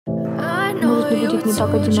и будет не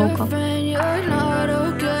так одиноко.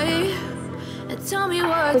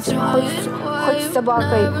 Хоть с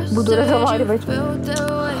собакой буду разговаривать.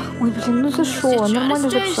 Ой, блин, ну за что? Нормально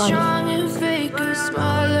же общались.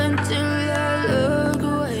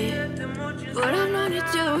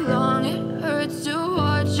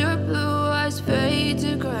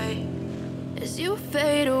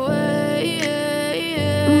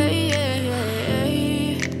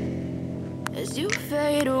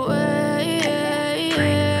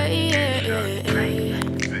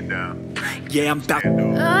 Yeah, I'm back.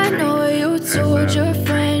 I know you told your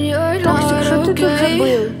friend you're not okay.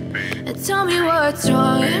 And tell me what's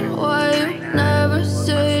wrong and why you never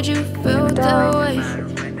said you felt that way.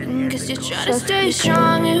 Guess you're trying to stay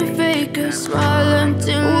strong and fake a smile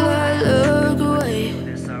until I look away.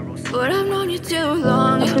 But I've known you too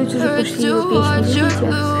long. It hurts to watch your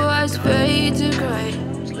blue eyes fade to gray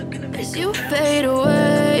as you fade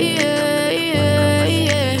away.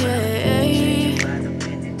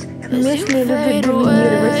 Местные любят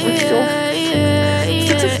доминировать во всем.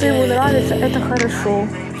 Все, что ему нравится, это хорошо.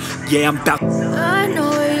 Yeah, I'm back.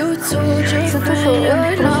 За то, что он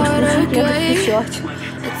просит включить, надо включать.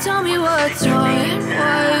 Tell me what's wrong and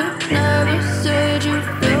why you never said you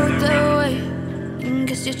felt that way.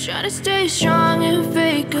 Guess you're trying to stay strong and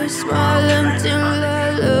fake a smile until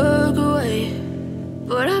I look away.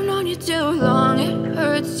 But I've known you too long. It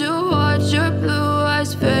hurts to watch your blue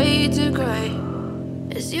eyes fade to gray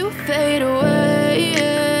as you fade away.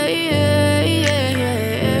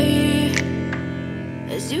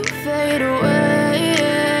 As you fade away.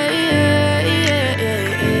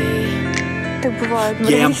 Так бывает.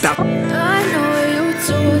 Yeah, I'm back. I know you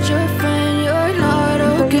told your friend you're not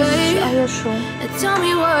okay. А я шо? And tell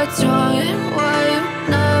me what's wrong and why you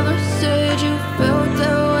never said you felt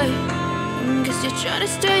that way. Guess you're trying to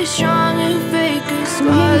stay strong and fake a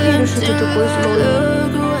smile until I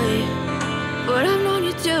look away. But I've known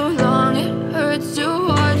you too long. It hurts to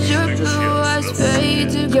watch your blue eyes fade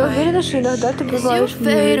to Я gray уверена, что иногда ты as you бываешь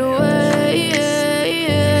fade милой. away.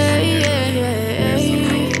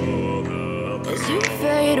 As you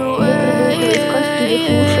fade away.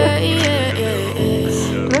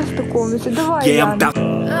 Просто комнате. Давай, Yeah, I'm Яна. back.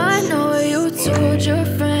 I know you told your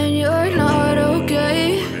friend you're not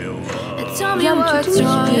okay. And tell me Янчик, what's ты не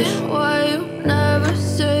wrong спишь? and why you never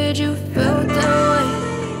said you felt that way.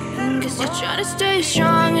 Guess you're trying to stay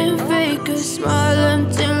strong and fake a smile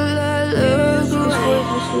until I look away.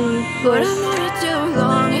 But I've known you too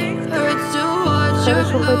long. It hurts to watch your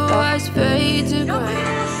blue eyes fade to gray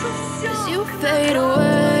as you fade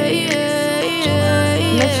away.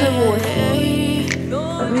 Началось.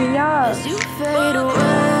 Меня As you fade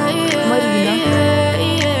away. Марина.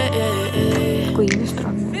 Такое имя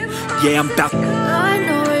странное. Yeah, I'm back. I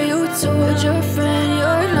know you told your friend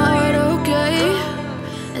you're not okay.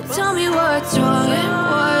 And tell me what's wrong and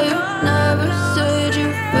why you never said you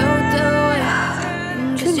felt that way.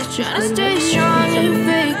 Guess you're trying to stay strong and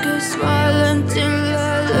fake a smile until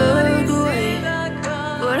I look away.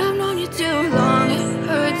 But I've known you too long. It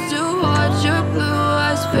hurts to watch your blue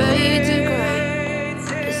eyes fade to gray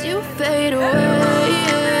as you fade away.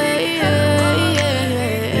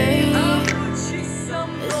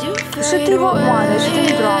 Что ты его обманываешь? Это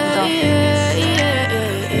неправда.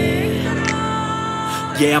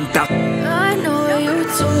 Yeah, I'm back. I know you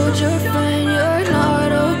told your friend you're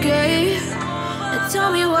not okay. And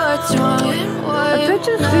tell me what's wrong and why you Опять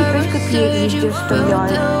же свои 5 копеек везде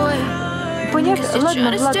вставляет. Понятно?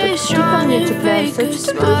 Ладно, Влад, ты ко мне цепляешься, а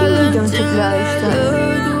что ты к другим людям цепляешься?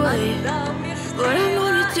 But I've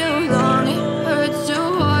known you too long. It hurts to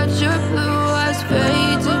watch your blue eyes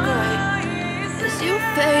fade to gray as you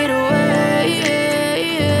fade away.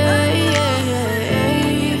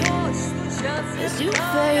 As you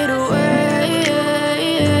fade away.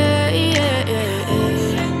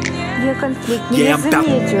 Я конфликт не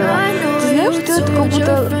заметила. Ты знаешь, ты вот как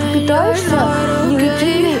будто питаешься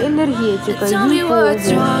негативной энергетикой, не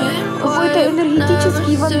пользуешь. Какой-то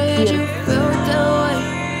энергетический вампир.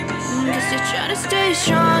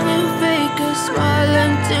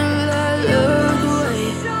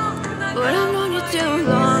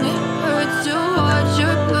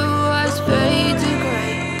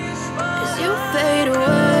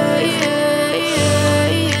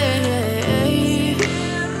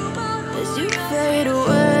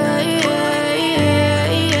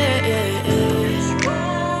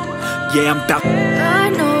 Yeah, I'm back. I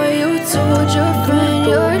know you told your friend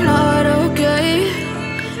you're not okay.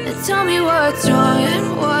 And tell me what's wrong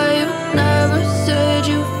and why you never said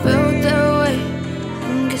you felt that way.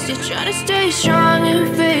 Guess you're trying to stay strong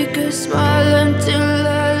and fake a smile until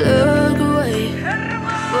I look away.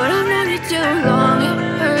 But I've known you too long, it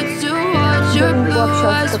hurts to watch your blue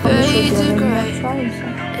eyes fade to gray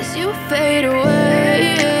as you fade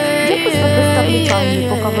away. Я просто поставлю таймер,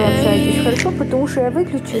 пока вы общаетесь, хорошо? Потому что я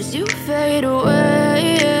выключу. As you fade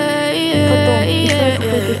away. Потом еще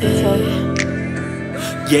какой-то печаль.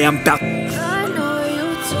 Yeah, I'm about. I know you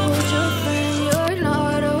told your friend you're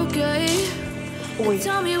not okay. Ой.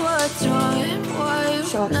 Tell me what's wrong and why you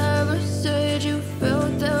never said you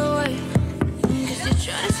felt that way. Guess you're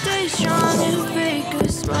trying to stay strong and fake a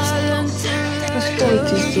smile until I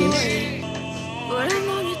Постойте здесь.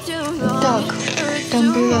 Так,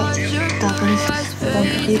 там было... Так, там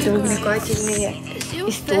какие-то увлекательные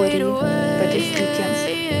истории. Подождите.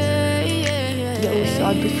 Я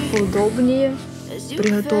усядусь поудобнее,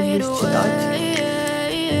 приготовлюсь читать.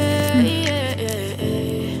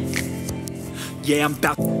 Yeah, I'm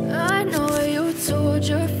about. I know you told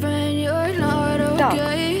your friend you're not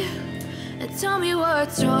okay. And tell me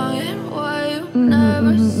what's wrong and why you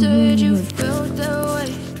never said you felt that way.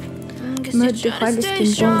 Мы отдыхали с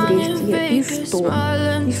Тиньком в Бресте. И что?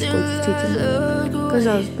 И что, действительно?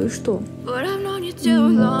 Казалось бы, что?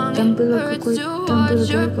 Там было какое-то... Там было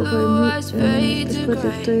только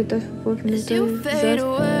посмотрим, кто это популярный ужас.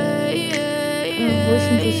 8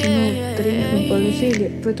 часов, троих мы положили,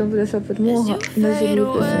 потом подошла подмога, на землю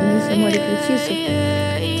просто не сама рефлексиса.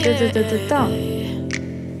 Та-та-та-та-та.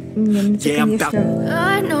 Не, ну это, конечно...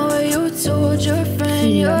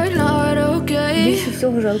 Больше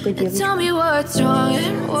всего жалко девочку.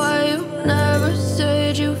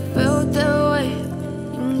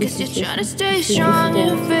 Guess you're trying to stay strong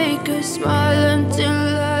and fake a smile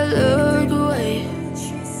until I look away.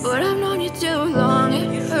 But I've known you too long,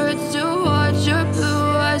 it hurts to watch your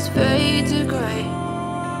blue eyes fade to gray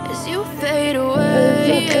as you fade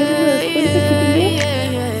away.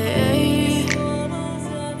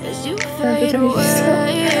 As you fade away.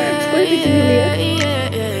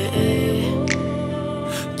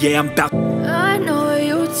 Yeah, I'm about. I know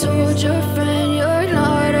you told your friend you're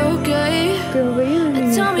not okay.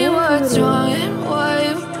 And tell me what's wrong and why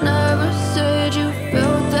you never said you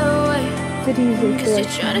felt that way. Guess you're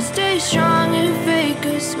trying to stay strong and fake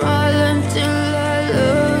a smile until I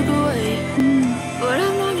look away. But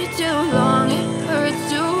I've known you too long, it hurts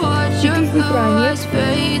to watch your blue eyes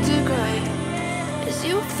fade to gray as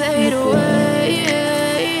you fade away.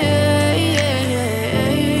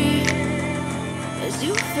 As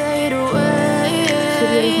you fade away.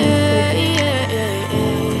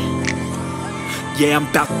 Yeah, I'm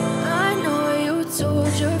about. I know you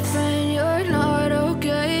told your friend you're not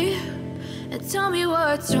okay. And tell me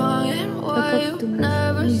what's wrong and why you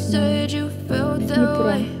never said you felt that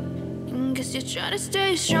way. Guess you're trying to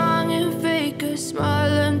stay strong and fake a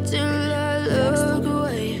smile until I look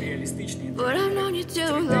away. But I've known you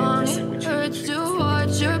too long, it hurts to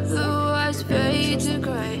watch your blue eyes fade to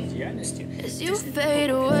gray as you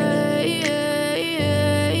fade away.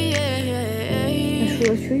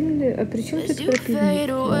 А при чем тут пропивник?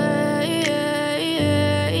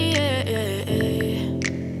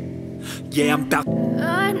 Yeah, I'm about.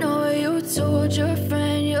 I know you told your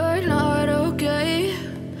friend you're not okay.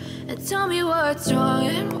 And tell me what's wrong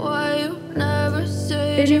and why you never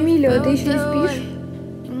said you felt that way.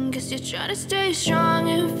 Guess you're trying to stay strong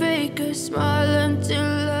and fake a smile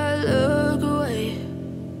until I look away.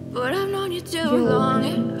 But I've known you too long,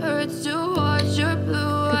 it hurts to watch your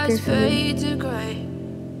blue eyes fade to gray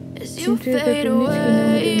as you fade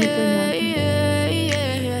away.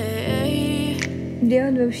 Где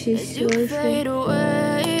он вообще сидел?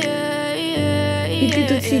 И ты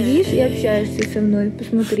тут сидишь и общаешься со мной,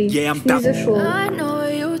 посмотри. Не зашел.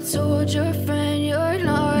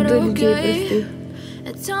 До людей простых.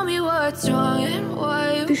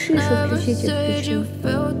 Пиши, что включите, пиши.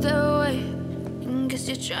 Guess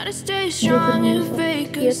you're trying to stay strong and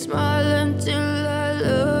fake a smile until I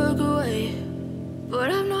look away. But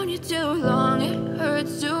I've known you too long, it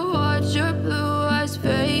hurts to watch your blue eyes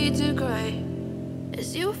fade to gray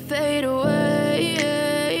as you fade away.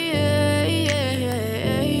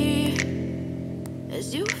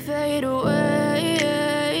 As you fade away.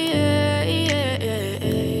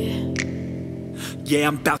 Yeah,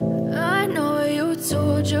 I'm about. I know you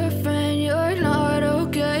told your friend you're not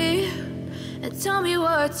okay. And tell me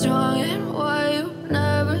what's wrong and why you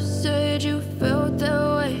never said you felt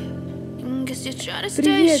that way. Guess you're trying to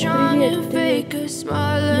stay strong and fake a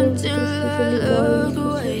smile until I look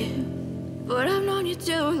away. But I've known you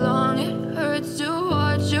too long, it hurts to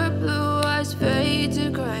watch your blue eyes fade to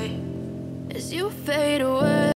gray as you fade away.